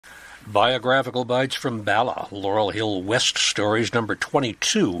Biographical Bites from Bala, Laurel Hill West Stories, number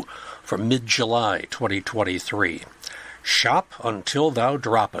 22 from mid-July 2023. Shop Until Thou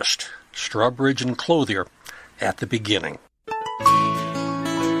Droppest, Strawbridge and Clothier at the beginning.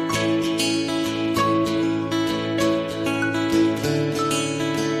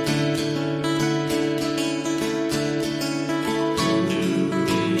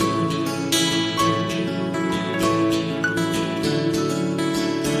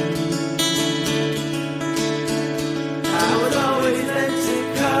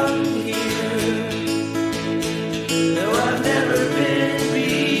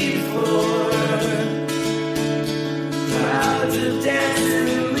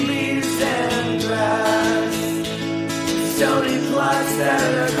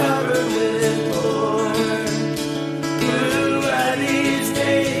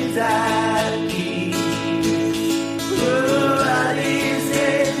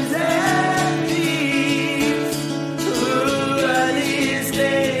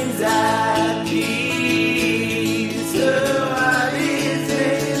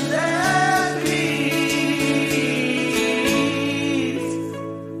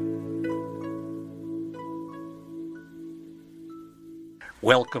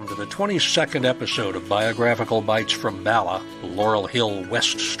 Welcome to the 22nd episode of Biographical Bites from Bala, Laurel Hill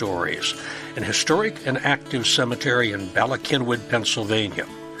West Stories, an historic and active cemetery in Bala-Cynwyd, Pennsylvania.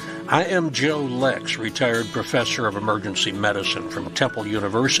 I am Joe Lex, retired professor of emergency medicine from Temple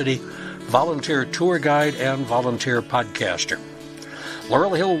University, volunteer tour guide, and volunteer podcaster.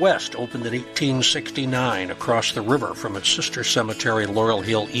 Laurel Hill West opened in 1869 across the river from its sister cemetery, Laurel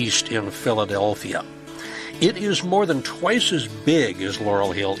Hill East in Philadelphia. It is more than twice as big as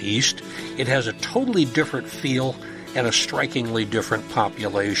Laurel Hill East. It has a totally different feel and a strikingly different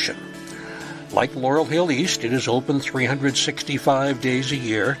population. Like Laurel Hill East, it is open 365 days a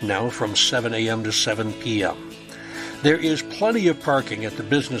year, now from 7 a.m. to 7 p.m. There is plenty of parking at the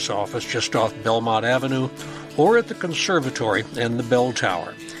business office just off Belmont Avenue or at the conservatory and the bell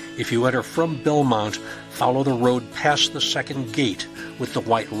tower. If you enter from Belmont, follow the road past the second gate with the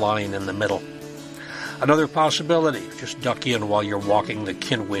white line in the middle. Another possibility, just duck in while you're walking the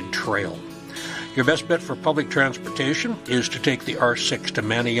Cynwyd Trail. Your best bet for public transportation is to take the R6 to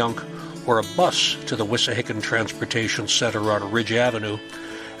Manayunk or a bus to the Wissahickon Transportation Center on Ridge Avenue,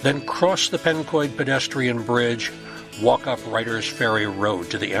 then cross the Pencoid Pedestrian Bridge, walk up Writers Ferry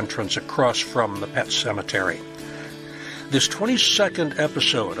Road to the entrance across from the Pet Cemetery. This 22nd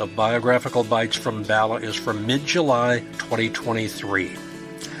episode of Biographical Bites from Bala is from mid-July 2023.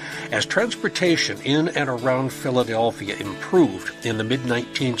 As transportation in and around Philadelphia improved in the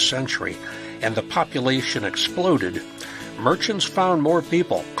mid-19th century and the population exploded, merchants found more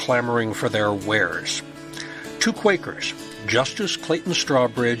people clamoring for their wares. Two Quakers, Justice Clayton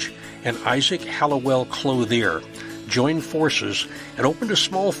Strawbridge and Isaac Hallowell Clothier, joined forces and opened a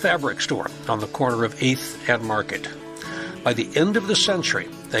small fabric store on the corner of 8th and Market. By the end of the century,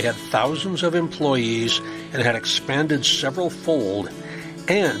 they had thousands of employees and had expanded several-fold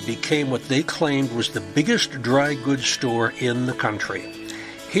and became what they claimed was the biggest dry goods store in the country.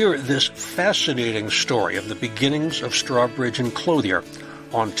 Hear this fascinating story of the beginnings of Strawbridge and Clothier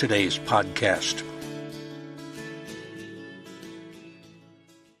on today's podcast.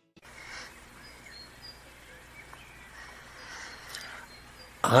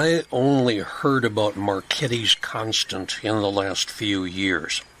 I only heard about Marchetti's constant in the last few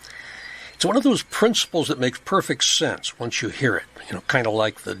years. It's one of those principles that makes perfect sense once you hear it, kind of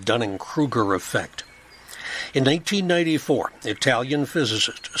like the Dunning-Kruger effect. In 1994, Italian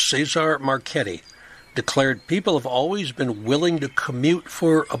physicist Cesare Marchetti declared people have always been willing to commute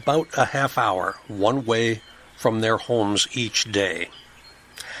for about a half hour one way from their homes each day.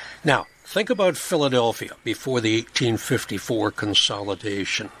 Now, think about Philadelphia before the 1854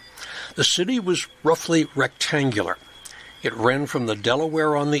 consolidation. The city was roughly rectangular. It ran from the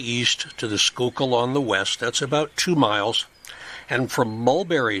Delaware on the east to the Schuylkill on the west, that's about 2 miles, and from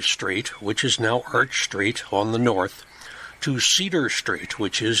Mulberry Street, which is now Arch Street on the north, to Cedar Street,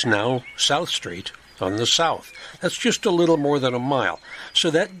 which is now South Street on the south. That's just a little more than a mile.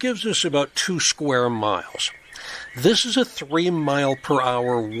 So that gives us about 2 square miles. This is a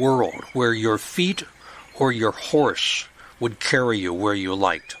 3-mile-per-hour world where your feet or your horse would carry you where you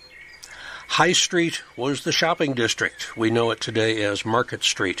liked. High Street was the shopping district. We know it today as Market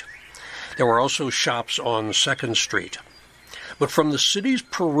Street. There were also shops on 2nd Street. But from the city's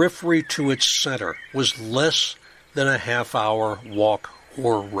periphery to its center was less than a half-hour walk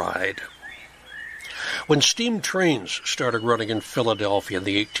or ride. When steam trains started running in Philadelphia in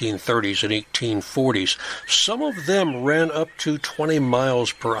the 1830s and 1840s, some of them ran up to 20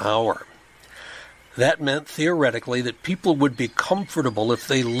 miles per hour. That meant, theoretically, that people would be comfortable if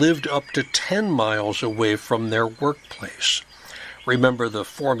they lived up to 10 miles away from their workplace. Remember the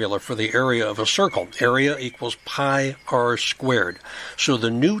formula for the area of a circle. Area equals pi r squared. So the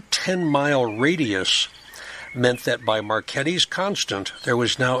new 10-mile radius meant that by Marchetti's constant, there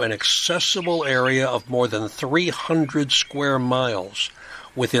was now an accessible area of more than 300 square miles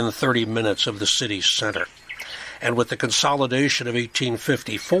within 30 minutes of the city's center. And with the consolidation of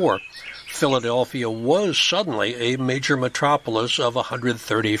 1854, Philadelphia was suddenly a major metropolis of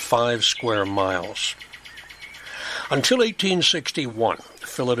 135 square miles. Until 1861,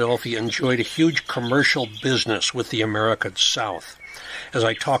 Philadelphia enjoyed a huge commercial business with the American South. As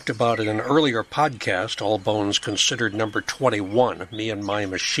I talked about in an earlier podcast, All Bones Considered number 21, Me and My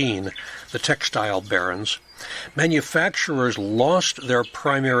Machine, the Textile Barons, manufacturers lost their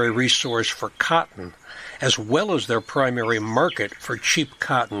primary resource for cotton, as well as their primary market for cheap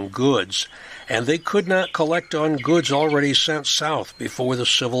cotton goods, and they could not collect on goods already sent south before the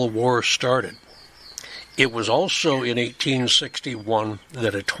Civil War started. It was also in 1861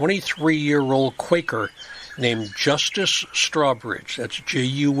 that a 23-year-old Quaker named Justice Strawbridge, that's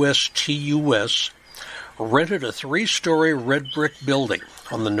Justus, rented a 3-story red brick building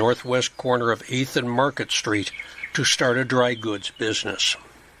on the northwest corner of 8th and Market Street to start a dry goods business.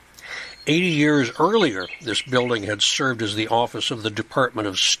 80 years earlier, this building had served as the office of the Department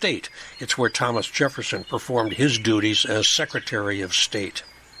of State. It's where Thomas Jefferson performed his duties as Secretary of State.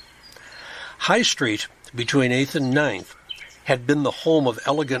 High Street, between 8th and 9th, had been the home of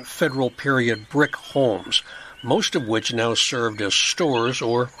elegant Federal period brick homes, most of which now served as stores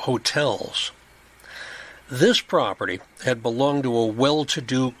or hotels. This property had belonged to a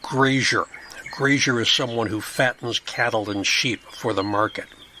well-to-do grazier. A grazier is someone who fattens cattle and sheep for the market.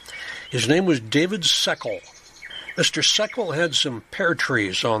 His name was David Seckel. Mr. Seckel had some pear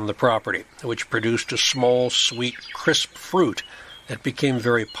trees on the property, which produced a small, sweet, crisp fruit that became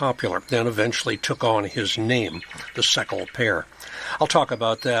very popular, then eventually took on his name, the Seckel pear. I'll talk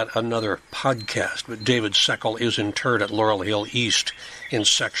about that another podcast, but David Seckel is interred at Laurel Hill East in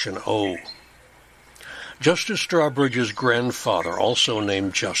Section O. Justice Strawbridge's grandfather, also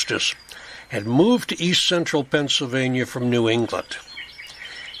named Justice, had moved to east central Pennsylvania from New England.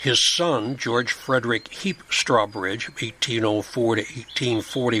 His son, George Frederick Heap Strawbridge, 1804 to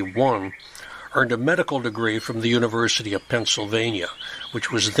 1841, earned a medical degree from the University of Pennsylvania,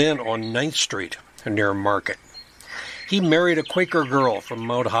 which was then on 9th Street near Market. He married a Quaker girl from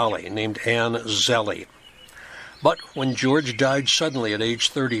Mount Holly named Anne Zelli. But when George died suddenly at age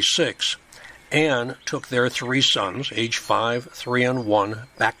 36, Anne took their 3 sons, age 5, 3, and 1,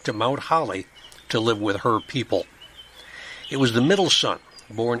 back to Mount Holly to live with her people. It was the middle son,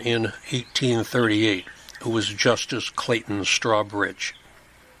 born in 1838, who was Justice Clayton Strawbridge.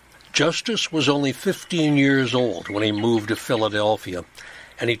 Justice was only 15 years old when he moved to Philadelphia,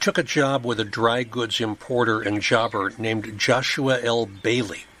 and he took a job with a dry goods importer and jobber named Joshua L.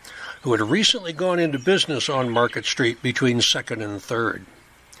 Bailey, who had recently gone into business on Market Street between 2nd and 3rd.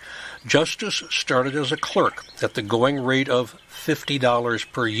 Justice started as a clerk at the going rate of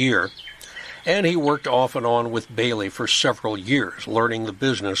 $50 per year, and he worked off and on with Bailey for several years, learning the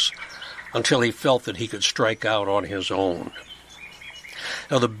business until he felt that he could strike out on his own.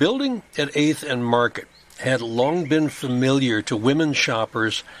 Now, the building at 8th and Market had long been familiar to women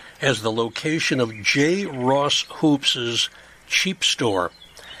shoppers as the location of J. Ross Hoops's cheap store,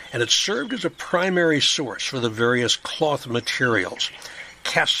 and it served as a primary source for the various cloth materials: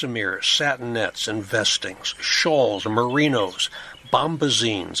 casimere, satinettes, and vestings, shawls, merinos,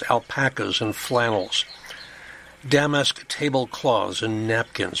 bombazines, alpacas, and flannels, damask tablecloths and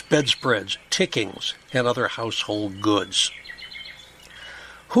napkins, bedspreads, tickings, and other household goods.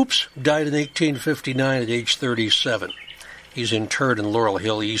 Hoops died in 1859 at age 37. He's interred in Laurel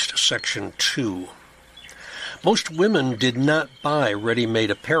Hill East, Section 2. Most women did not buy ready-made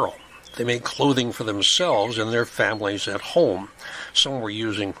apparel. They made clothing for themselves and their families at home. Some were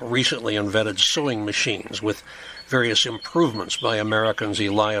using recently invented sewing machines with various improvements by Americans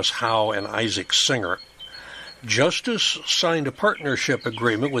Elias Howe and Isaac Singer. Justice signed a partnership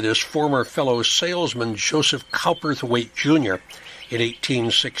agreement with his former fellow salesman Joseph Cowperthwaite, Jr. in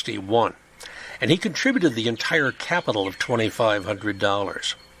 1861, and he contributed the entire capital of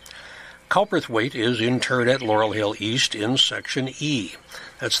 $2,500. Cowperthwaite is interred at Laurel Hill East in Section E.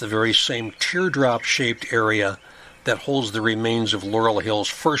 That's the very same teardrop-shaped area that holds the remains of Laurel Hill's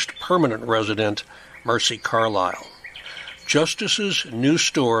first permanent resident, Mercy Carlisle. Justice's new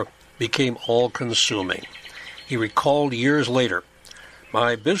store became all-consuming. He recalled years later,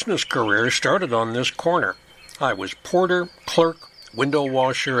 "My business career started on this corner. I was porter, clerk, window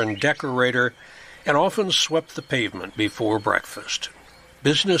washer, and decorator, and often swept the pavement before breakfast."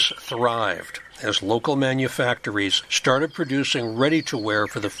 Business thrived as local manufactories started producing ready-to-wear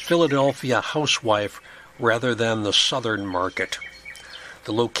for the Philadelphia housewife rather than the southern market.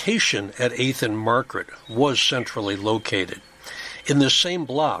 The location at 8th and Margaret was centrally located. In this same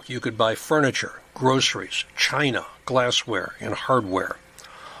block, you could buy furniture, groceries, china, glassware, and hardware.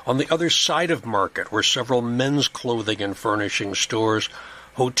 On the other side of Market were several men's clothing and furnishing stores,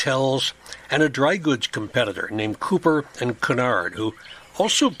 hotels, and a dry goods competitor named Cooper and Kennard, who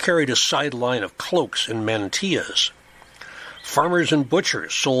also carried a side line of cloaks and mantillas. Farmers and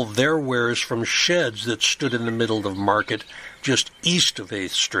butchers sold their wares from sheds that stood in the middle of Market, just east of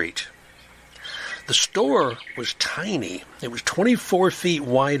 8th Street. The store was tiny. It was 24 feet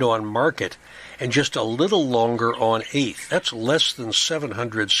wide on Market and just a little longer on 8th. That's less than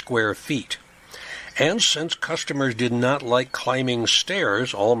 700 square feet. And since customers did not like climbing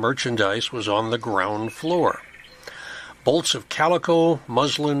stairs, all merchandise was on the ground floor. Bolts of calico,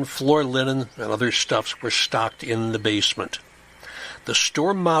 muslin, floor linen, and other stuffs were stocked in the basement. The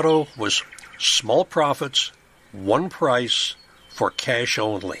store motto was small profits, one price, for cash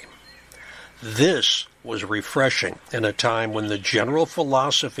only. This was refreshing in a time when the general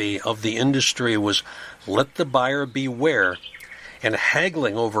philosophy of the industry was let the buyer beware, and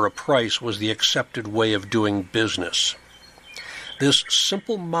haggling over a price was the accepted way of doing business. This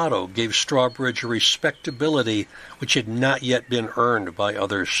simple motto gave Strawbridge a respectability which had not yet been earned by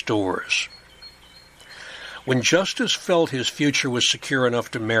other stores. When Justice felt his future was secure enough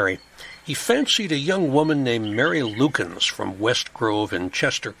to marry, he fancied a young woman named Mary Lukens from West Grove in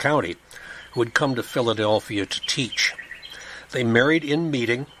Chester County, who had come to Philadelphia to teach. They married in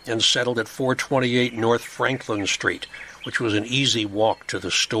meeting and settled at 428 North Franklin Street, which was an easy walk to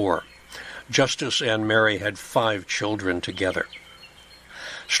the store. Justice and Mary had 5 children together.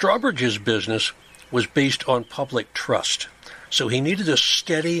 Strawbridge's business was based on public trust, so he needed a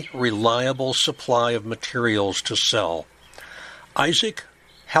steady, reliable supply of materials to sell. Isaac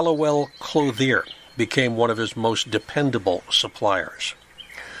Hallowell Clothier became one of his most dependable suppliers.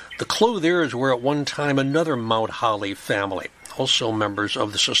 The Clothiers were at one time another Mount Holly family, also members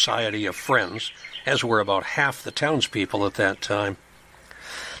of the Society of Friends, as were about half the townspeople at that time.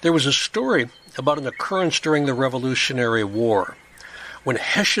 There was a story about an occurrence during the Revolutionary War, when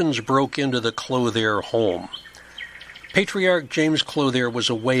Hessians broke into the Clothier home. Patriarch James Clothier was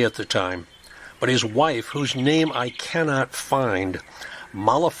away at the time, but his wife, whose name I cannot find,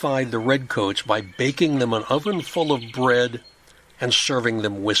 mollified the redcoats by baking them an oven full of bread and serving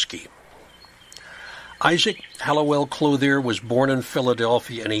them whiskey. Isaac Hallowell Clothier was born in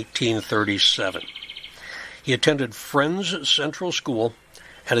Philadelphia in 1837. He attended Friends Central School,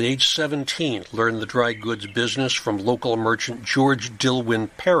 and at age 17 learned the dry goods business from local merchant George Dilwyn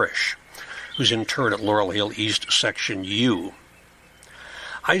Parrish, who's interred at Laurel Hill East Section U.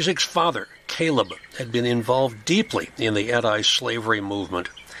 Isaac's father, Caleb, had been involved deeply in the anti-slavery movement,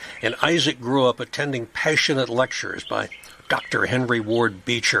 and Isaac grew up attending passionate lectures by Dr. Henry Ward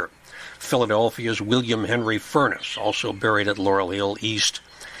Beecher, Philadelphia's William Henry Furness, also buried at Laurel Hill East,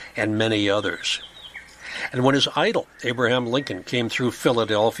 and many others. And when his idol, Abraham Lincoln, came through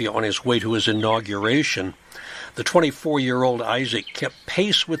Philadelphia on his way to his inauguration, the 24-year-old Isaac kept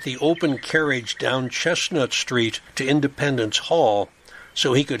pace with the open carriage down Chestnut Street to Independence Hall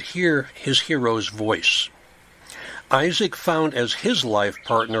so he could hear his hero's voice. Isaac found as his life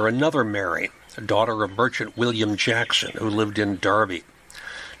partner another Mary, a daughter of merchant William Jackson, who lived in Darby.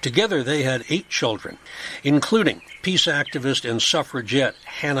 Together they had 8 children, including peace activist and suffragette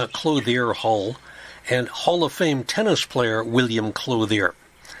Hannah Clothier Hull and Hall of Fame tennis player William Clothier.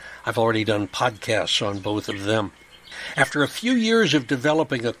 I've already done podcasts on both of them. After a few years of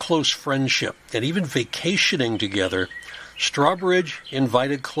developing a close friendship and even vacationing together, Strawbridge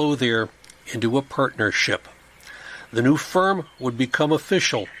invited Clothier into a partnership. The new firm would become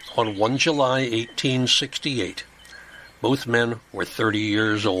official on 1 July 1868. Both men were 30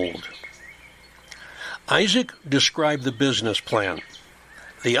 years old. Isaac described the business plan.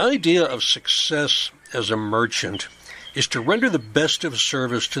 The idea of success as a merchant is to render the best of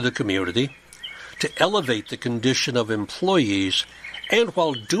service to the community, to elevate the condition of employees, and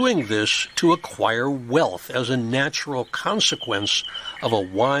while doing this, to acquire wealth as a natural consequence of a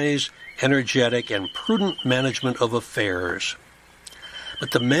wise, energetic, and prudent management of affairs.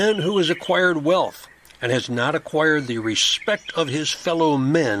 But the man who has acquired wealth and has not acquired the respect of his fellow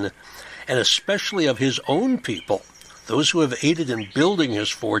men, and especially of his own people, those who have aided in building his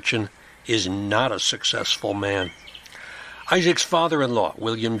fortune, is not a successful man. Isaac's father-in-law,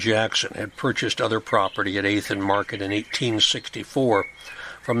 William Jackson, had purchased other property at 8th and Market in 1864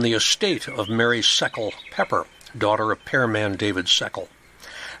 from the estate of Mary Seckel Pepper, daughter of Pearman David Seckel.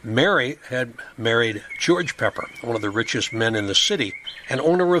 Mary had married George Pepper, one of the richest men in the city, and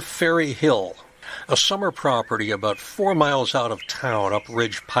owner of Ferry Hill, a summer property about 4 miles out of town up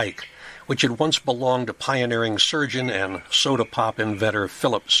Ridge Pike, which had once belonged to pioneering surgeon and soda pop inventor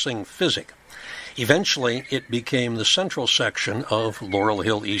Philip Singh Physick. Eventually, it became the central section of Laurel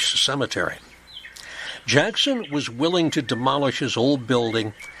Hill East Cemetery. Jackson was willing to demolish his old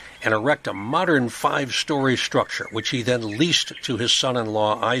building and erect a modern 5-story structure, which he then leased to his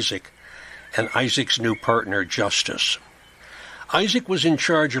son-in-law Isaac and Isaac's new partner Justice. Isaac was in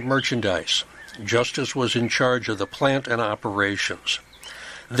charge of merchandise. Justice was in charge of the plant and operations.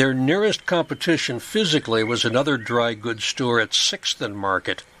 Their nearest competition physically was another dry goods store at 6th and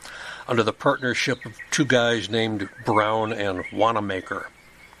Market, under the partnership of 2 guys named Brown and Wanamaker.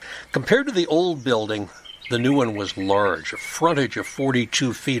 Compared to the old building, the new one was large, a frontage of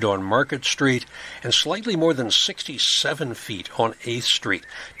 42 feet on Market Street and slightly more than 67 feet on 8th Street.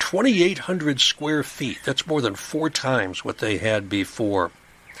 2,800 square feet. That's more than 4 times what they had before.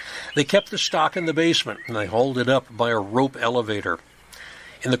 They kept the stock in the basement, and they hauled it up by a rope elevator.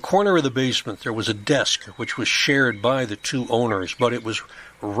 In the corner of the basement, there was a desk which was shared by the 2 owners, but it was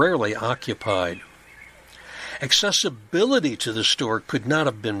rarely occupied. Accessibility to the store could not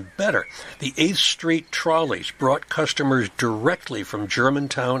have been better. The 8th Street trolleys brought customers directly from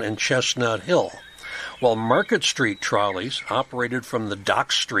Germantown and Chestnut Hill, while Market Street trolleys operated from the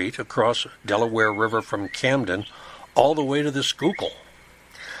Dock Street across Delaware River from Camden all the way to the Schuylkill.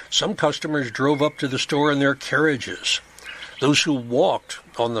 Some customers drove up to the store in their carriages. Those who walked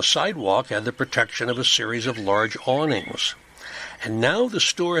on the sidewalk had the protection of a series of large awnings. And now the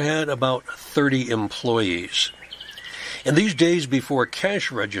store had about 30 employees. In these days before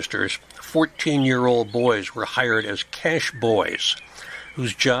cash registers, 14-year-old boys were hired as cash boys,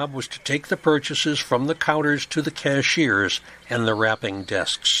 whose job was to take the purchases from the counters to the cashiers and the wrapping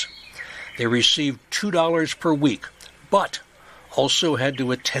desks. They received $2 per week, but also had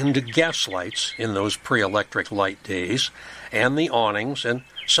to attend to gas lights in those pre-electric light days, and the awnings, and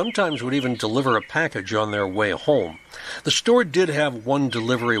sometimes would even deliver a package on their way home. The store did have 1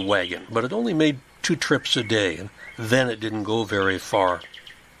 delivery wagon, but it only made 2 trips a day, and then it didn't go very far.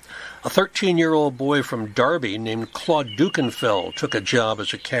 A 13-year-old boy from Darby named Claude Dukenfeld took a job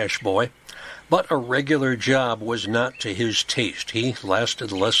as a cash boy, but a regular job was not to his taste. He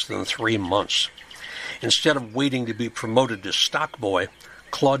lasted less than 3 months. Instead of waiting to be promoted to stock boy,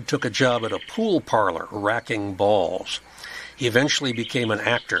 Claude took a job at a pool parlor racking balls. He eventually became an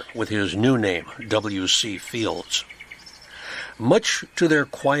actor with his new name, W.C. Fields. Much to their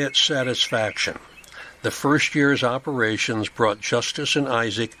quiet satisfaction, the first year's operations brought Justice and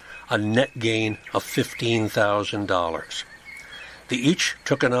Isaac a net gain of $15,000. They each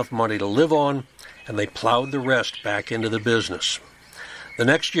took enough money to live on, and they plowed the rest back into the business. The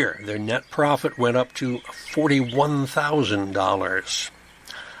next year, their net profit went up to $41,000.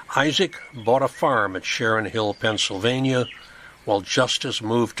 Isaac bought a farm at Sharon Hill, Pennsylvania, while Justice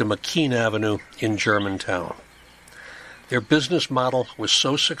moved to McKean Avenue in Germantown. Their business model was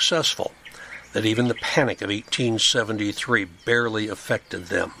so successful that even the panic of 1873 barely affected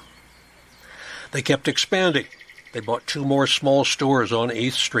them. They kept expanding. They bought 2 more small stores on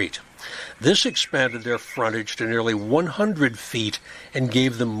 8th Street. This expanded their frontage to nearly 100 feet and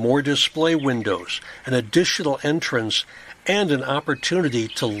gave them more display windows, an additional entrance, and an opportunity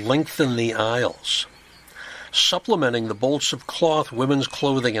to lengthen the aisles. Supplementing the bolts of cloth, women's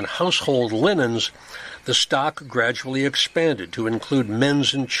clothing, and household linens, the stock gradually expanded to include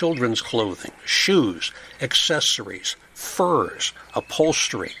men's and children's clothing, shoes, accessories, furs,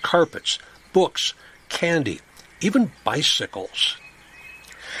 upholstery, carpets, books, candy, even bicycles.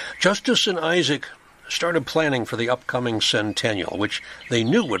 Justice and Isaac started planning for the upcoming centennial, which they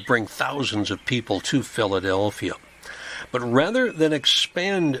knew would bring thousands of people to Philadelphia. But rather than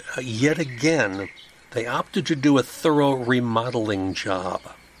expand yet again, they opted to do a thorough remodeling job.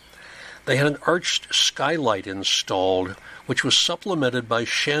 They had an arched skylight installed, which was supplemented by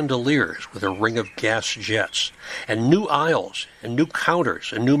chandeliers with a ring of gas jets, and new aisles, and new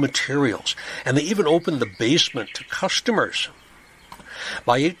counters, and new materials, and they even opened the basement to customers.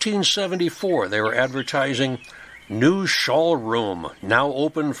 By 1874, they were advertising, "New shawl room, now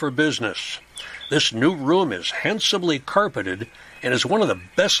open for business. This new room is handsomely carpeted and is one of the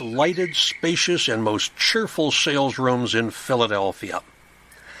best lighted, spacious, and most cheerful sales rooms in Philadelphia."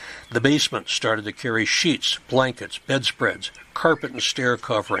 The basement started to carry sheets, blankets, bedspreads, carpet and stair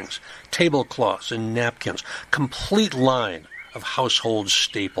coverings, tablecloths and napkins, complete line of household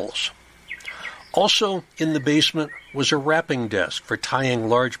staples. Also in the basement was a wrapping desk for tying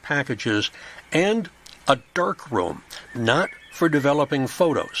large packages and a dark room, not for developing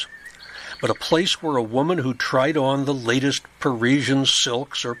photos, but a place where a woman who tried on the latest Parisian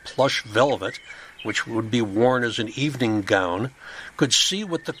silks or plush velvet, which would be worn as an evening gown, could see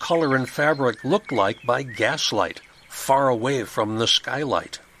what the color and fabric looked like by gaslight, far away from the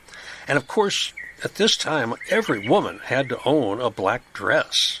skylight. And of course, at this time, every woman had to own a black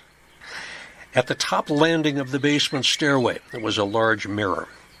dress. At the top landing of the basement stairway, there was a large mirror.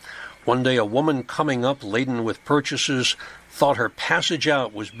 One day, a woman coming up laden with purchases thought her passage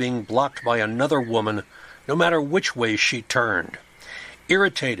out was being blocked by another woman, no matter which way she turned.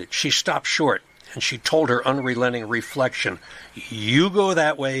 Irritated, she stopped short, and she told her unrelenting reflection, "You go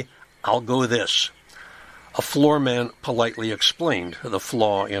that way, I'll go this." A floorman politely explained the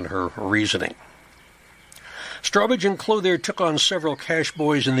flaw in her reasoning. Strawbridge and Clothier took on several cash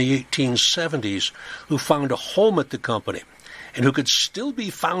boys in the 1870s who found a home at the company and who could still be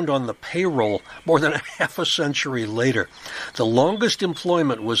found on the payroll more than a half a century later. The longest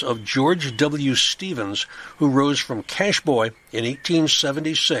employment was of George W. Stevens, who rose from cash boy in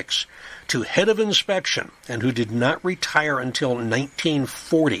 1876 to head of inspection and who did not retire until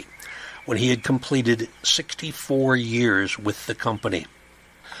 1940, when he had completed 64 years with the company.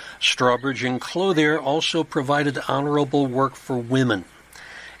 Strawbridge and Clothier also provided honorable work for women.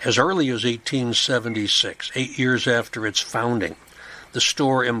 As early as 1876, 8 years after its founding, the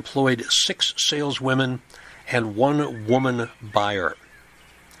store employed 6 saleswomen and 1 woman buyer.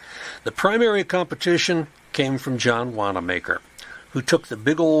 The primary competition came from John Wanamaker, who took the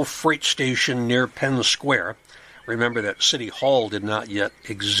big old freight station near Penn Square. Remember that City Hall did not yet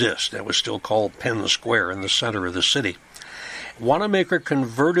exist. That was still called Penn Square in the center of the city. Wanamaker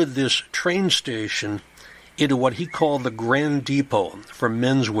converted this train station into what he called the Grand Depot for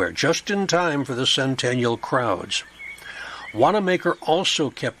menswear, just in time for the centennial crowds. Wanamaker also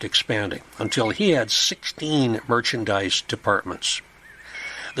kept expanding until he had 16 merchandise departments.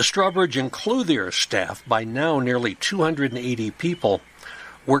 The Strawbridge and Clothier staff, by now nearly 280 people,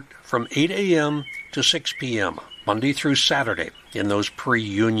 worked from 8 a.m. to 6 p.m., Monday through Saturday, in those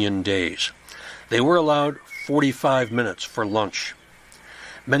pre-union days. They were allowed 45 minutes for lunch.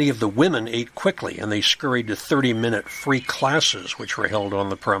 Many of the women ate quickly, and they scurried to 30-minute free classes which were held on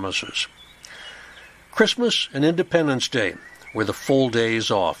the premises. Christmas and Independence Day were the full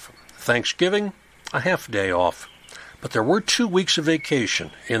days off. Thanksgiving, a half day off. But there were 2 weeks of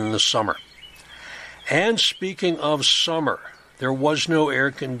vacation in the summer. And speaking of summer, there was no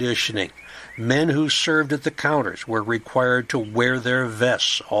air conditioning. Men who served at the counters were required to wear their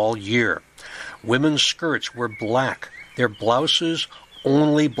vests all year. Women's skirts were black. Their blouses,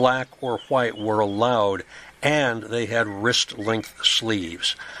 only black or white, were allowed, and they had wrist-length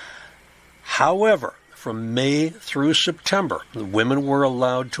sleeves. However, from May through September, the women were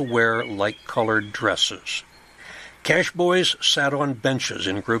allowed to wear light-colored dresses. Cash boys sat on benches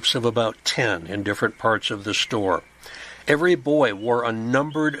in groups of about 10 in different parts of the store. Every boy wore a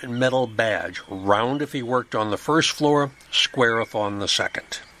numbered metal badge, round if he worked on the first floor, square if on the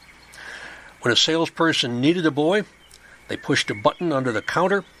second. When a salesperson needed a boy, they pushed a button under the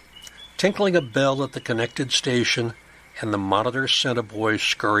counter, tinkling a bell at the connected station, and the monitor sent a boy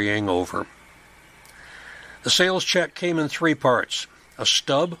scurrying over. The sales check came in 3 parts: a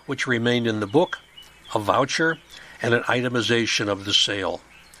stub, which remained in the book, a voucher, and an itemization of the sale.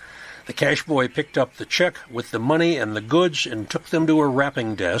 The cash boy picked up the check with the money and the goods and took them to a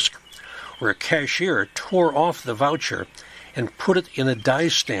wrapping desk, where a cashier tore off the voucher and put it in a die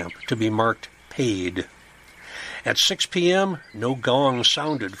stamp to be marked paid. At 6 p.m., no gong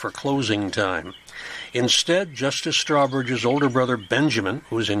sounded for closing time. Instead, Justice Strawbridge's older brother Benjamin,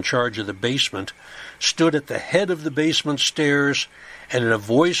 who was in charge of the basement, stood at the head of the basement stairs, and in a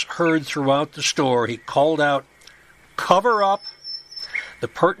voice heard throughout the store, he called out, "Cover up!" The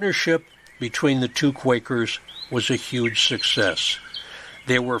partnership between the 2 Quakers was a huge success.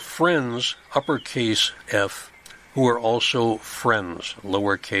 They were friends, uppercase F, who were also friends,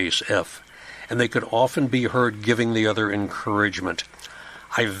 lowercase f, and they could often be heard giving the other encouragement.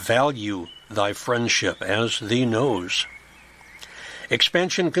 "I value thy friendship, as thee knows."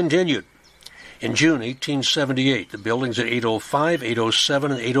 Expansion continued. In June 1878, the buildings at 805,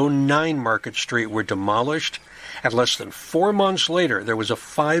 807, and 809 Market Street were demolished, and less than 4 months later, there was a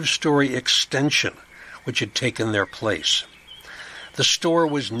 5-story extension which had taken their place. The store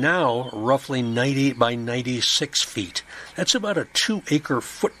was now roughly 90 by 96 feet. That's about a 2-acre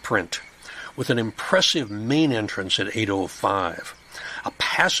footprint, with an impressive main entrance at 8:05. A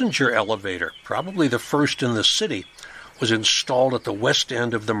passenger elevator, probably the first in the city, was installed at the west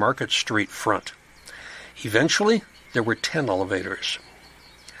end of the Market Street front. Eventually, there were 10 elevators.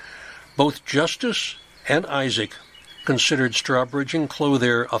 Both Justice and Isaac considered Strawbridge and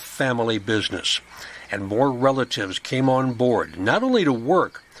Clothier a family business, and more relatives came on board, not only to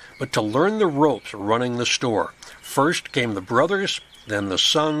work, but to learn the ropes running the store. First came the brothers, then the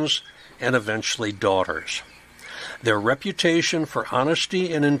sons, and eventually daughters. Their reputation for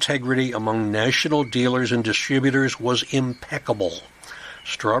honesty and integrity among national dealers and distributors was impeccable.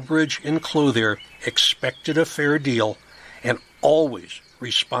 Strawbridge and Clothier expected a fair deal and always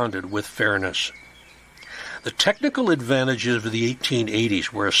responded with fairness. The technical advantages of the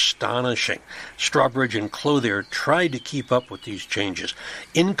 1880s were astonishing. Strawbridge and Clothier tried to keep up with these changes.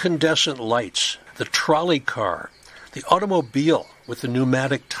 Incandescent lights, the trolley car, the automobile with the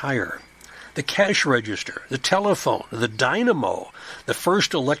pneumatic tire, the cash register, the telephone, the dynamo, the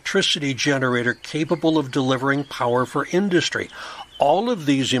first electricity generator capable of delivering power for industry. All of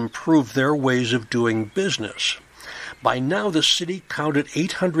these improved their ways of doing business. By now, the city counted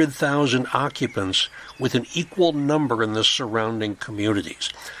 800,000 occupants, with an equal number in the surrounding communities.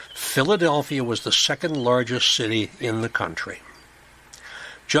 Philadelphia was the second largest city in the country.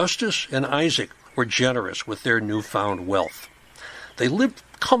 Justice and Isaac were generous with their newfound wealth. They lived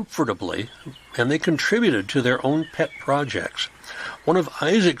comfortably, and they contributed to their own pet projects. One of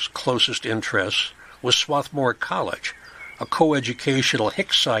Isaac's closest interests was Swarthmore College, a coeducational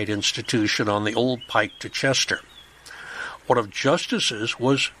Hicksite institution on the old pike to Chester. One of Justice's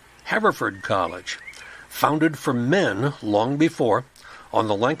was Haverford College, founded for men long before on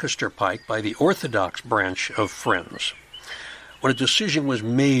the Lancaster Pike by the Orthodox branch of Friends. When a decision was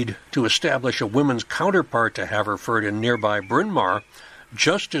made to establish a women's counterpart to Haverford in nearby Bryn Mawr,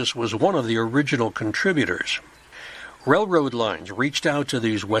 Justice was one of the original contributors. Railroad lines reached out to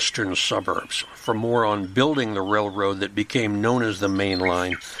these western suburbs. For more on building the railroad that became known as the Main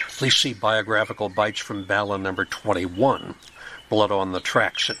Line, please see Biographical Bites from Bala number 21, Blood on the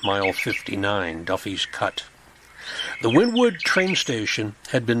Tracks at mile 59, Duffy's Cut. The Wynwood train station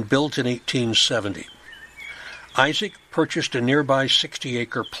had been built in 1870. Isaac purchased a nearby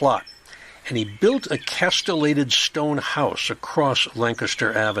 60-acre plot, and he built a castellated stone house across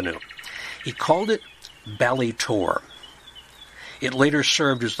Lancaster Avenue. He called it Ballytor. It later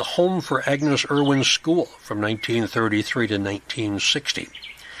served as the home for Agnes Irwin's School from 1933 to 1960.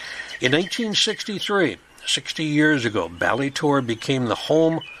 In 1963, 60 years ago, Ballytor became the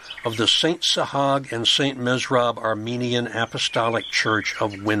home of the St. Sahag and St. Mesrab Armenian Apostolic Church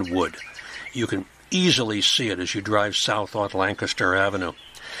of Wynwood. You can easily see it as you drive south on Lancaster Avenue.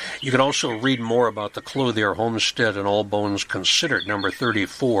 You can also read more about the Clothier Homestead and All Bones Considered, number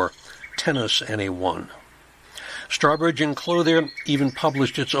 34, Tennis Anyone. Strawbridge and Clothier even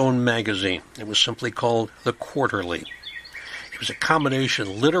published its own magazine. It was simply called The Quarterly. It was a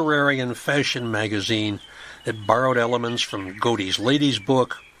combination literary and fashion magazine that borrowed elements from Godey's Ladies'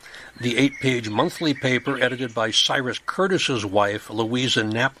 Book, the 8-page monthly paper edited by Cyrus Curtis's wife, Louisa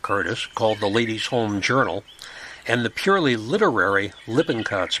Knapp Curtis, called the Ladies' Home Journal, and the purely literary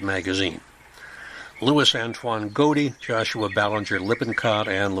Lippincotts magazine. Louis Antoine Godey, Joshua Ballinger Lippincott,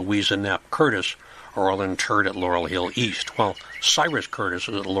 and Louisa Knapp Curtis are all interred at Laurel Hill East, while Cyrus Curtis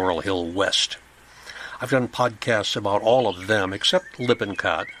is at Laurel Hill West. I've done podcasts about all of them except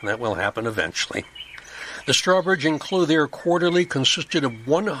Lippincott, and that will happen eventually. The Strawbridge and Clothier Quarterly consisted of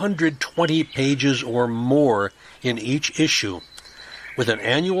 120 pages or more in each issue, with an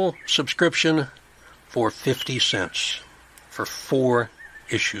annual subscription for 50 cents for 4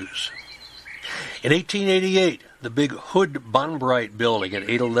 issues. In 1888, the big Hood Bonbright building at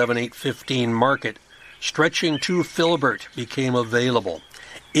 811-815 Market, stretching to Filbert, became available.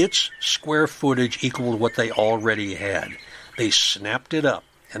 Its square footage equaled what they already had. They snapped it up,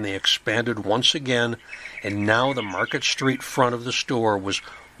 and they expanded once again, and now the Market Street front of the store was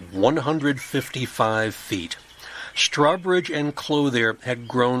 155 feet. Strawbridge and Clothier had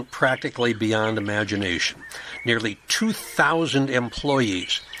grown practically beyond imagination. Nearly 2,000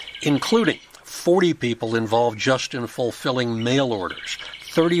 employees, including 40 people involved just in fulfilling mail orders,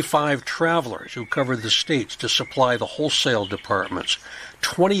 35 travelers who covered the states to supply the wholesale departments,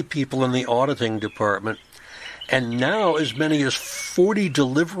 20 people in the auditing department, and now as many as 40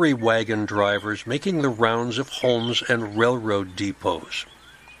 delivery wagon drivers making the rounds of homes and railroad depots.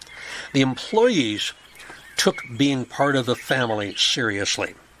 The employees took being part of the family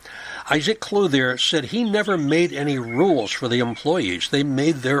seriously. Isaac Clothier said he never made any rules for the employees. They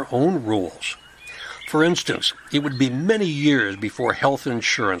made their own rules. For instance, it would be many years before health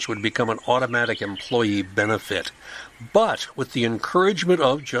insurance would become an automatic employee benefit. But with the encouragement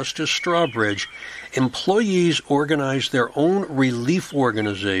of Justice Strawbridge, employees organized their own relief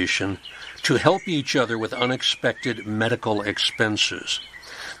organization to help each other with unexpected medical expenses.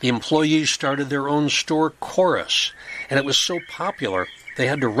 The employees started their own store chorus, and it was so popular they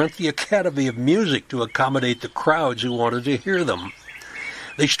had to rent the Academy of Music to accommodate the crowds who wanted to hear them.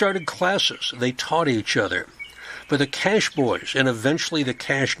 They started classes. They taught each other. For the cash boys and eventually the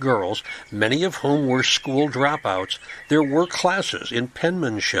cash girls, many of whom were school dropouts, there were classes in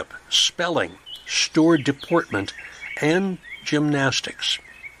penmanship, spelling, store deportment, and gymnastics.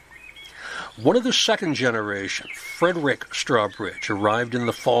 One of the second generation, Frederick Strawbridge, arrived in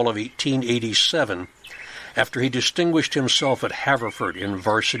the fall of 1887 after he distinguished himself at Haverford in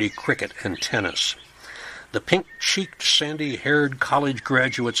varsity cricket and tennis. The pink-cheeked, sandy-haired college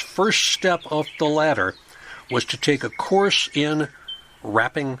graduate's first step up the ladder was to take a course in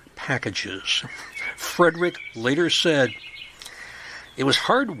wrapping packages. Frederick later said, "It was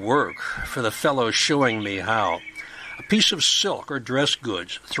hard work for the fellow showing me how. A piece of silk or dress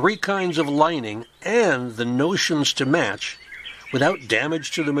goods, 3 kinds of lining, and the notions to match, without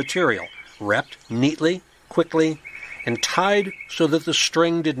damage to the material, wrapped neatly, quickly, and tied so that the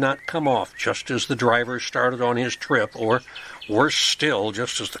string did not come off just as the driver started on his trip, or, worse still,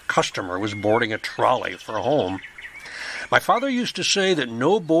 just as the customer was boarding a trolley for home. My father used to say that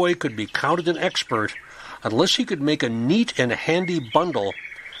no boy could be counted an expert unless he could make a neat and handy bundle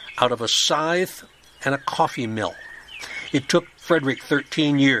out of a scythe and a coffee mill." It took Frederick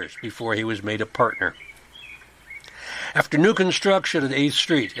 13 years before he was made a partner. After new construction at 8th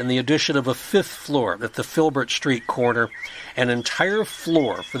Street and the addition of a 5th floor at the Filbert Street corner, an entire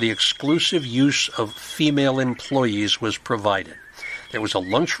floor for the exclusive use of female employees was provided. There was a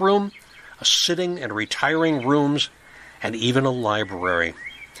lunchroom, a sitting and retiring rooms, and even a library.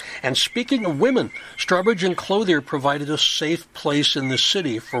 And speaking of women, Strawbridge and Clothier provided a safe place in the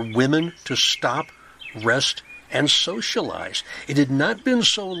city for women to stop, rest, and socialize. It had not been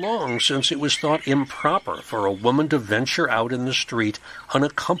so long since it was thought improper for a woman to venture out in the street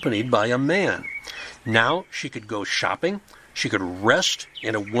unaccompanied by a man. Now she could go shopping, she could rest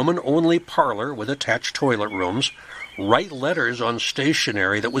in a woman-only parlor with attached toilet rooms, write letters on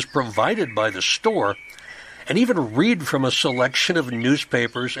stationery that was provided by the store, and even read from a selection of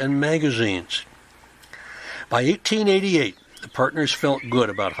newspapers and magazines. By 1888, the partners felt good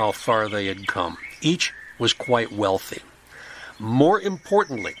about how far they had come. Each was quite wealthy. More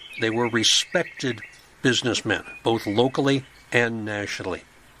importantly, they were respected businessmen, both locally and nationally.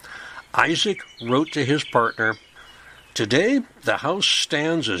 Isaac wrote to his partner, "Today, the house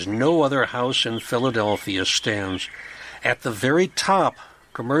stands as no other house in Philadelphia stands, at the very top,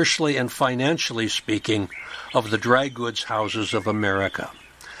 commercially and financially speaking, of the dry goods houses of America.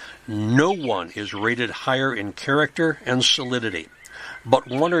 No one is rated higher in character and solidity, but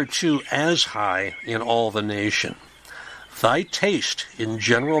 1 or 2 as high in all the nation. Thy taste in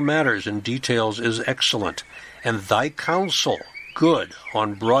general matters and details is excellent, and thy counsel good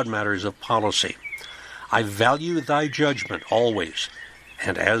on broad matters of policy. I value thy judgment always,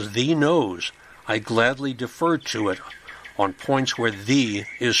 and as thee knows, I gladly defer to it on points where thee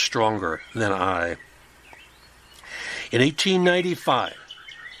is stronger than I." In 1895,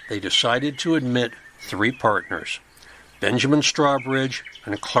 they decided to admit 3 partners. Benjamin Strawbridge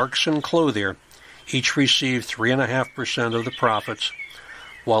and Clarkson Clothier each received 3.5% of the profits,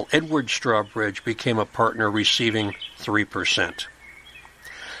 while Edward Strawbridge became a partner receiving 3%.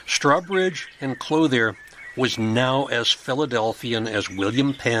 Strawbridge and Clothier was now as Philadelphian as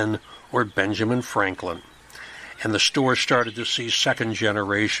William Penn or Benjamin Franklin, and the store started to see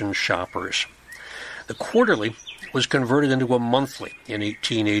second-generation shoppers. The quarterly was converted into a monthly in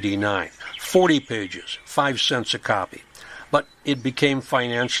 1889, 40 pages, 5 cents a copy. But it became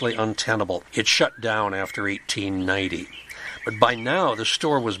financially untenable. It shut down after 1890. But by now, the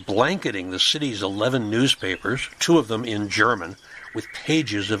store was blanketing the city's 11 newspapers, 2 of them in German, with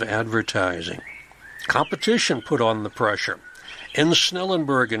pages of advertising. Competition put on the pressure. N.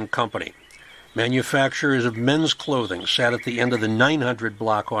 Snellenberg and Company, manufacturers of men's clothing, sat at the end of the 900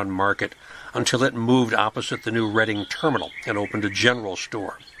 block on Market until it moved opposite the new Reading Terminal and opened a general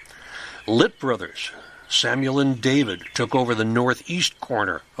store. Litt Brothers, Samuel and David, took over the northeast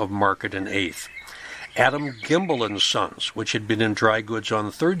corner of Market and 8th. Adam Gimbel and Sons, which had been in dry goods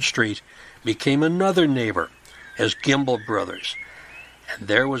on 3rd Street, became another neighbor as Gimbel Brothers. And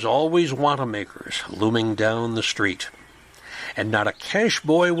there was always Wanamaker's looming down the street. and not a cash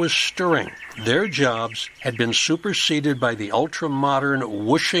boy was stirring. Their jobs had been superseded by the ultra-modern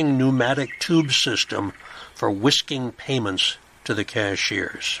whooshing pneumatic tube system for whisking payments to the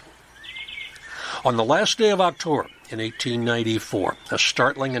cashiers. On the last day of October in 1894, a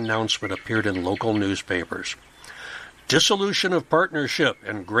startling announcement appeared in local newspapers. Dissolution of partnership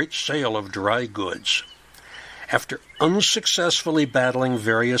and great sale of dry goods. After unsuccessfully battling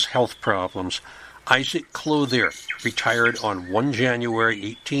various health problems, Isaac Clothier retired on 1 January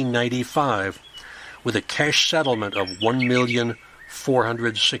 1895 with a cash settlement of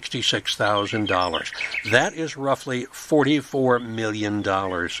 $1,466,000. That is roughly $44 million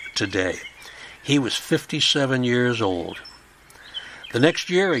today. He was 57 years old. The next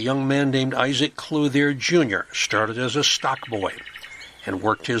year, a young man named Isaac Clothier, Jr. started as a stock boy and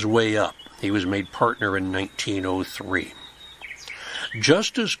worked his way up. He was made partner in 1903.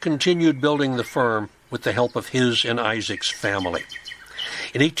 Justice continued building the firm with the help of his and Isaac's family.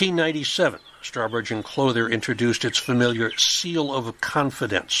 In 1897, Strawbridge and Clothier introduced its familiar seal of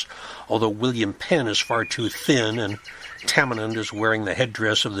confidence, although William Penn is far too thin and Tamanend is wearing the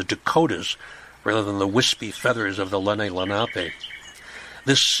headdress of the Dakotas rather than the wispy feathers of the Lenni Lenape.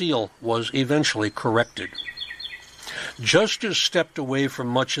 This seal was eventually corrected. Justice stepped away from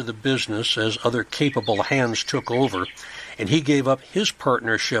much of the business as other capable hands took over, and he gave up his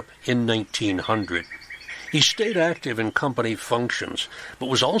partnership in 1900. He stayed active in company functions, but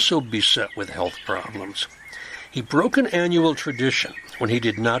was also beset with health problems. He broke an annual tradition when he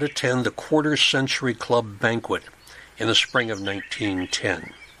did not attend the quarter-century club banquet in the spring of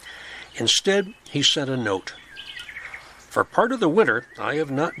 1910. Instead, he sent a note. For part of the winter, I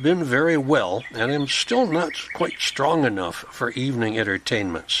have not been very well, and am still not quite strong enough for evening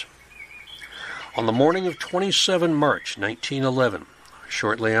entertainments. On the morning of 27 March, 1911,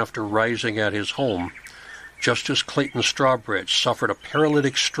 shortly after rising at his home, Justice Clayton Strawbridge suffered a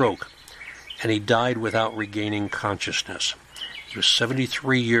paralytic stroke, and he died without regaining consciousness. He was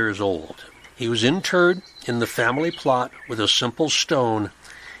 73 years old. He was interred in the family plot with a simple stone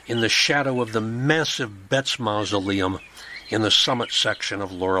in the shadow of the massive Betts Mausoleum in the summit section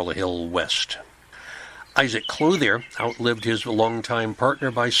of Laurel Hill West. Isaac Clothier outlived his longtime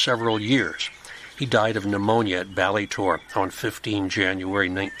partner by several years. He died of pneumonia at Ballytor on 15 January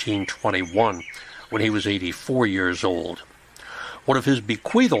 1921 when he was 84 years old. One of his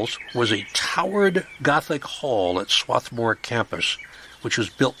bequeathals was a towered Gothic hall at Swarthmore campus, which was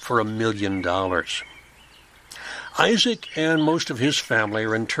built for $1 million. Isaac and most of his family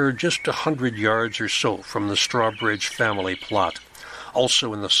are interred just 100 yards or so from the Strawbridge family plot,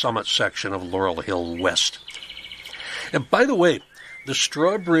 also in the summit section of Laurel Hill West. And by the way, the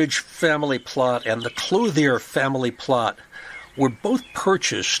Strawbridge family plot and the Clothier family plot were both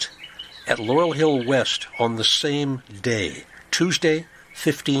purchased at Laurel Hill West on the same day, Tuesday,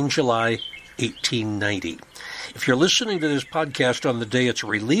 15 July, 1890. If you're listening to this podcast on the day it's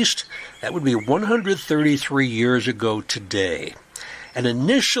released, that would be 133 years ago today. And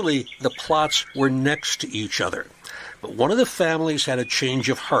initially, the plots were next to each other. But one of the families had a change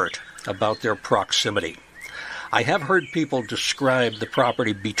of heart about their proximity. I have heard people describe the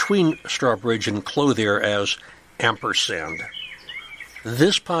property between Strawbridge and Clothier as ampersand.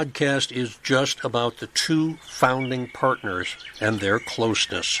 This podcast is just about the two founding partners and their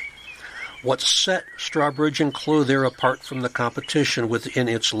closeness. What set Strawbridge and Clothier apart from the competition within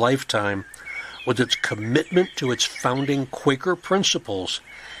its lifetime was its commitment to its founding Quaker principles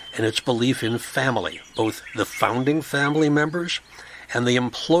and its belief in family, both the founding family members and the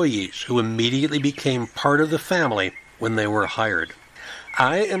employees who immediately became part of the family when they were hired.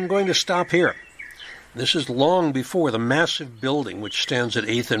 I am going to stop here. This is long before the massive building which stands at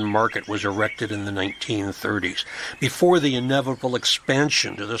 8th and Market was erected in the 1930s, before the inevitable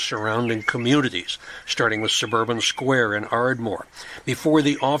expansion to the surrounding communities, starting with Suburban Square and Ardmore, before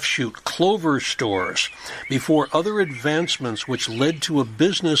the offshoot Clover stores, before other advancements which led to a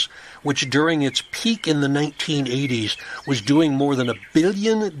business which during its peak in the 1980s was doing more than $1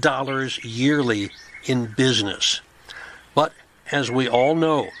 billion yearly in business. But, as we all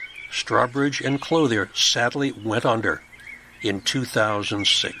know, Strawbridge and Clothier sadly went under in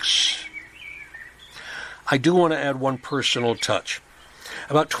 2006. I do want to add one personal touch.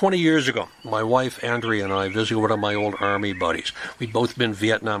 About 20 years ago, my wife Andrea and I visited one of my old Army buddies. We'd both been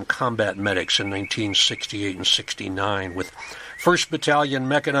Vietnam combat medics in 1968 and 69 with 1st Battalion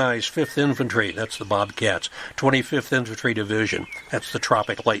Mechanized 5th Infantry, that's the Bobcats, 25th Infantry Division, that's the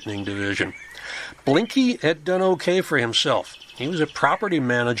Tropic Lightning Division. Blinky had done okay for himself. He was a property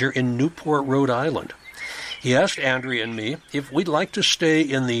manager in Newport, Rhode Island. He asked Andrea and me if we'd like to stay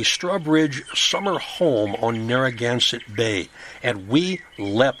in the Strawbridge summer home on Narragansett Bay, and we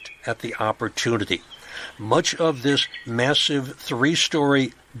leapt at the opportunity. Much of this massive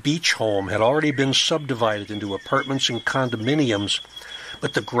 3-story beach home had already been subdivided into apartments and condominiums,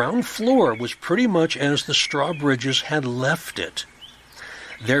 but the ground floor was pretty much as the Strawbridges had left it.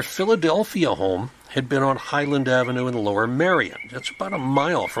 Their Philadelphia home had been on Highland Avenue in Lower Merion. That's about a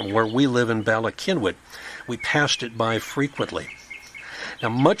mile from where we live in Bala Cynwyd. We passed it by frequently. Now,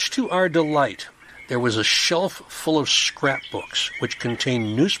 much to our delight, there was a shelf full of scrapbooks which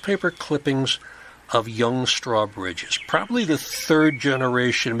contained newspaper clippings of young Strawbridges, probably the 3rd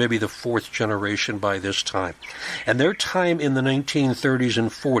generation, maybe the 4th generation by this time, and their time in the 1930s and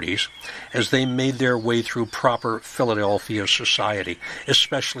 40s as they made their way through proper Philadelphia society,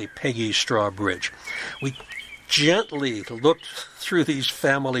 especially Peggy Strawbridge. We gently looked through these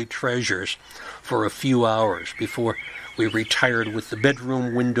family treasures for a few hours before we retired with the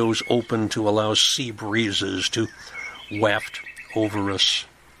bedroom windows open to allow sea breezes to waft over us.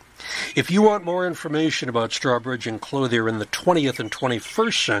 If you want more information about Strawbridge and Clothier in the 20th and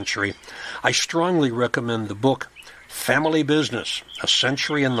 21st century, I strongly recommend the book Family Business, A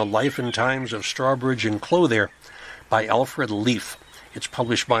Century in the Life and Times of Strawbridge and Clothier by Alfred Leaf. It's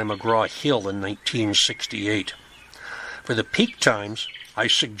published by McGraw-Hill in 1968. For the peak times, I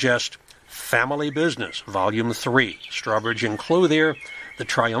suggest Family Business, Volume 3, Strawbridge and Clothier, The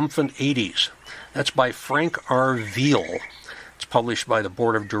Triumphant 80s. That's by Frank R. Veal. It's published by the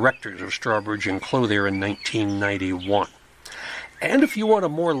Board of Directors of Strawbridge and Clothier in 1991. And if you want a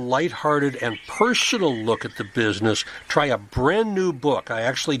more lighthearted and personal look at the business, try a brand new book. I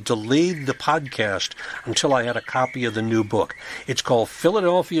actually delayed the podcast until I had a copy of the new book. It's called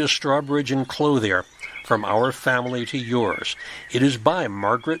Philadelphia, Strawbridge and Clothier, From Our Family to Yours. It is by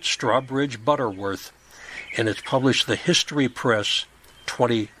Margaret Strawbridge Butterworth, and it's published the History Press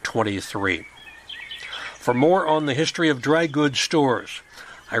 2023. For more on the history of dry goods stores,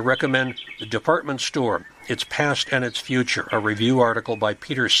 I recommend The Department Store, Its Past and Its Future, a review article by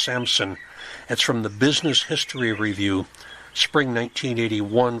Peter Sampson. It's from the Business History Review, Spring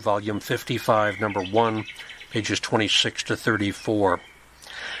 1981, Volume 55, Number 1, pages 26 to 34.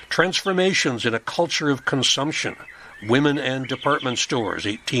 Transformations in a Culture of Consumption, Women and Department Stores,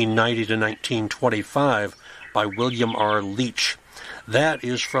 1890 to 1925, by William R. Leach. That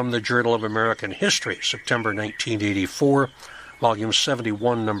is from the Journal of American History, September 1984, Volume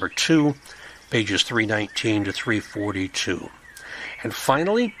 71, Number 2, pages 319 to 342. And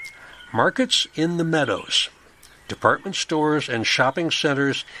finally, Markets in the Meadows, Department Stores and Shopping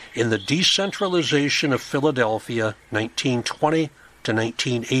Centers in the Decentralization of Philadelphia, 1920 to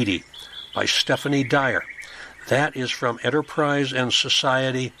 1980, by Stephanie Dyer. That is from Enterprise and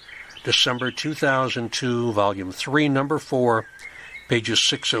Society, December 2002, Volume 3, Number 4, pages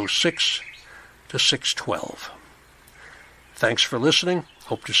 606 to 612. Thanks for listening.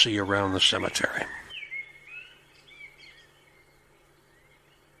 Hope to see you around the cemetery.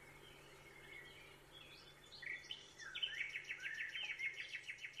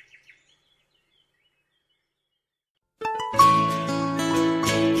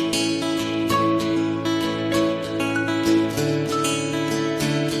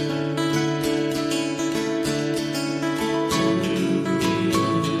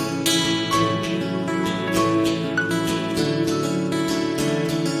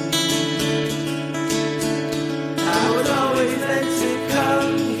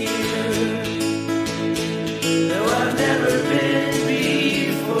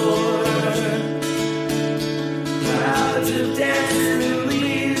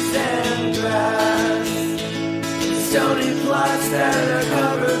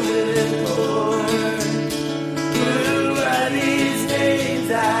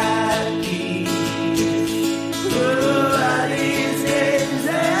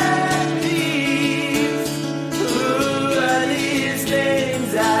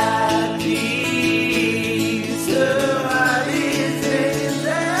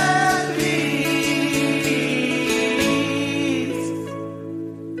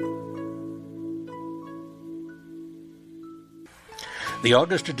 The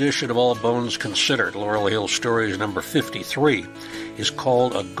August edition of All Bones Considered, Laurel Hill Stories number 53, is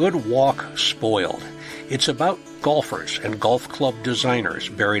called A Good Walk Spoiled. It's about golfers and golf club designers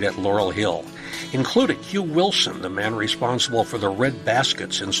buried at Laurel Hill, including Hugh Wilson, the man responsible for the red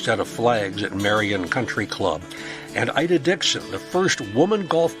baskets instead of flags at Marion Country Club, and Ida Dixon, the first woman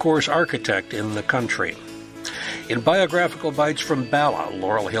golf course architect in the country. In Biographical Bites from Bala,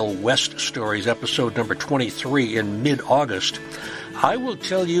 Laurel Hill West Stories, episode number 23 in mid-August, I will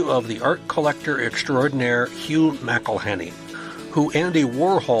tell you of the art collector extraordinaire Hugh McElhenney, who Andy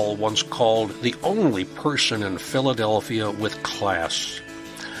Warhol once called the only person in Philadelphia with class.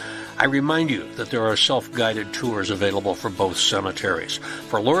 I remind you that there are self-guided tours available for both cemeteries.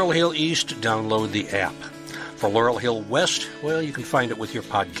 For Laurel Hill East, download the app. For Laurel Hill West, well, you can find it with your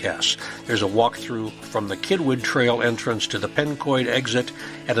podcasts. There's a walkthrough from the Kidwood Trail entrance to the Pencoid exit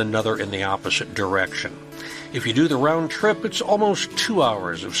and another in the opposite direction. If you do the round trip, it's almost 2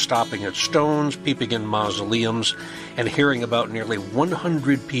 hours of stopping at stones, peeping in mausoleums, and hearing about nearly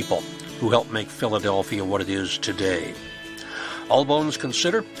 100 people who helped make Philadelphia what it is today. All Bones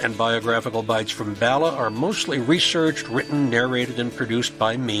Considered and Biographical Bites from Bala are mostly researched, written, narrated, and produced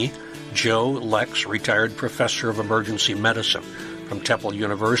by me, Joe Lex, retired professor of emergency medicine from Temple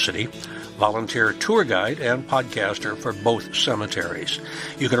University, volunteer tour guide and podcaster for both cemeteries.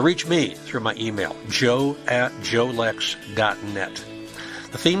 You can reach me through my email, joe@joelex.net.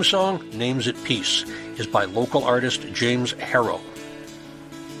 The theme song, Names at Peace, is by local artist James Harrow.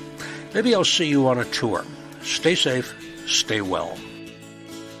 Maybe I'll see you on a tour. Stay safe. Stay well.